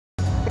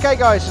Okay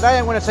guys, today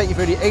I'm going to take you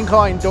through the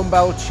incline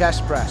dumbbell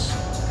chest press.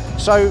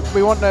 So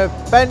we want the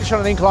bench on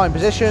an incline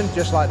position,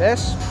 just like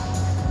this.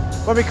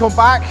 When we come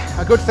back,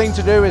 a good thing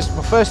to do is,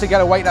 well, first to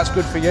get a weight that's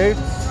good for you.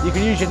 You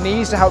can use your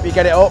knees to help you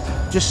get it up,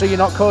 just so you're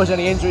not causing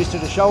any injuries to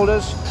the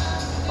shoulders.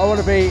 I want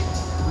to be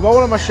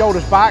rolling my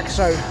shoulders back,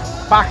 so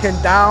back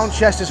and down,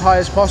 chest as high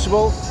as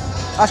possible.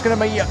 That's going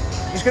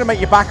to make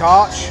your back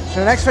arch. So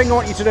the next thing I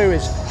want you to do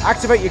is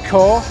activate your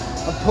core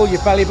and pull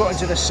your belly button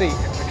to the seat.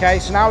 Okay,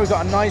 so now we've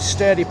got a nice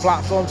sturdy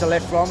platform to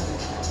lift from.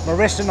 My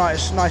wrists are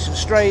nice and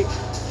straight.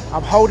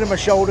 I'm holding my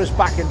shoulders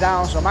back and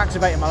down, so I'm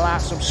activating my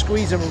lats, I'm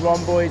squeezing my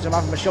rhomboids, I'm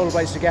having my shoulder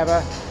blades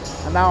together,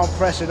 and now I'm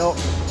pressing up.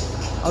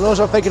 And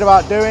also I'm thinking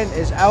about doing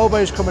is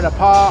elbows coming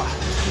apart,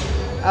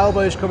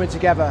 elbows coming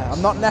together.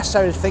 I'm not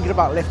necessarily thinking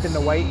about lifting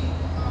the weight,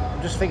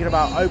 I'm just thinking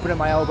about opening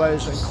my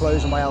elbows and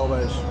closing my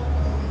elbows.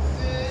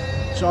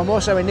 So I'm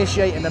also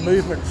initiating the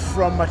movement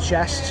from my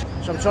chest.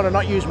 So I'm trying to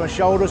not use my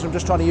shoulders, I'm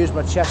just trying to use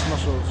my chest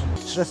muscles.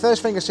 So the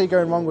first thing I see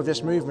going wrong with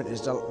this movement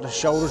is the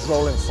shoulders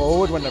rolling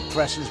forward when the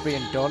press is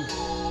being done.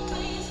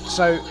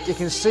 So you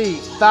can see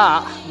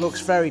that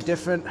looks very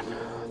different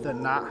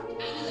than that.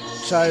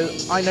 So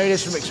I know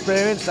this from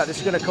experience that this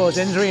is going to cause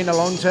injury in the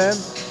long term.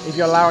 If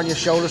you're allowing your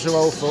shoulders to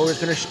roll forward,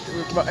 it's going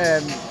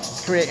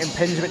to create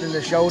impingement in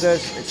the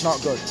shoulders. It's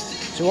not good.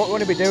 So what we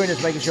want to be doing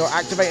is making sure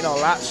activating our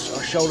lats,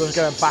 our shoulders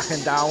going back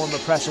and down when we're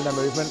pressing the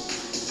movement.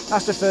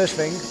 That's the first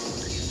thing.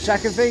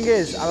 Second thing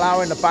is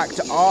allowing the back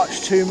to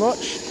arch too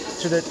much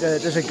so that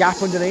there's a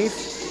gap underneath.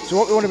 So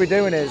what we want to be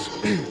doing is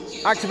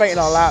activating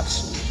our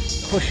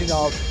lats, pushing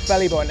our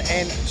belly button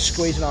in,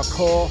 squeezing our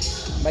core,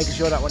 making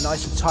sure that we're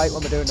nice and tight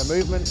when we're doing the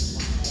movement.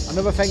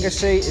 Another thing I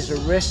see is the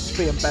wrists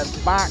being bent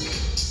back.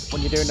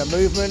 When you're doing the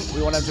movement,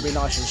 we want them to be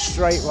nice and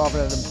straight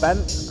rather than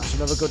bent. That's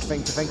another good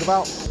thing to think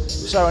about.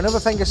 So another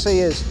thing I see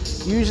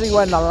is usually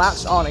when the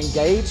lats aren't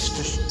engaged,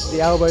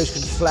 the elbows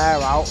can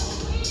flare out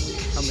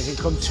and we can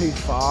come too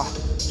far.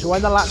 So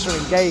when the lats are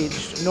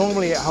engaged,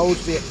 normally it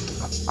holds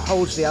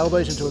the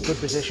elbows into a good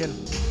position.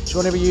 So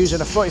we're going to be using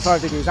a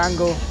 45 degrees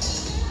angle,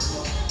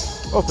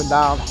 up and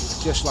down,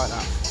 just like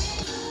that.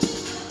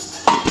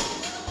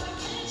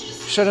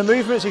 So the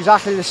movement's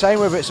exactly the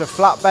same, whether it's a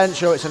flat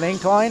bench or it's an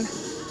incline.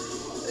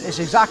 It's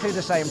exactly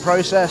the same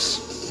process.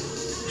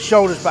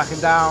 Shoulders back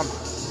and down,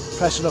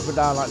 pressing up and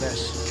down like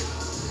this.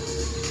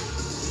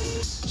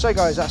 So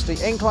guys, that's the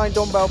incline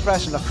dumbbell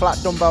press and the flat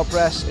dumbbell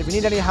press. If you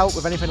need any help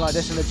with anything like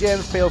this in the gym,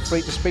 feel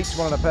free to speak to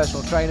one of the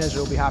personal trainers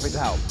who will be happy to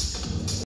help.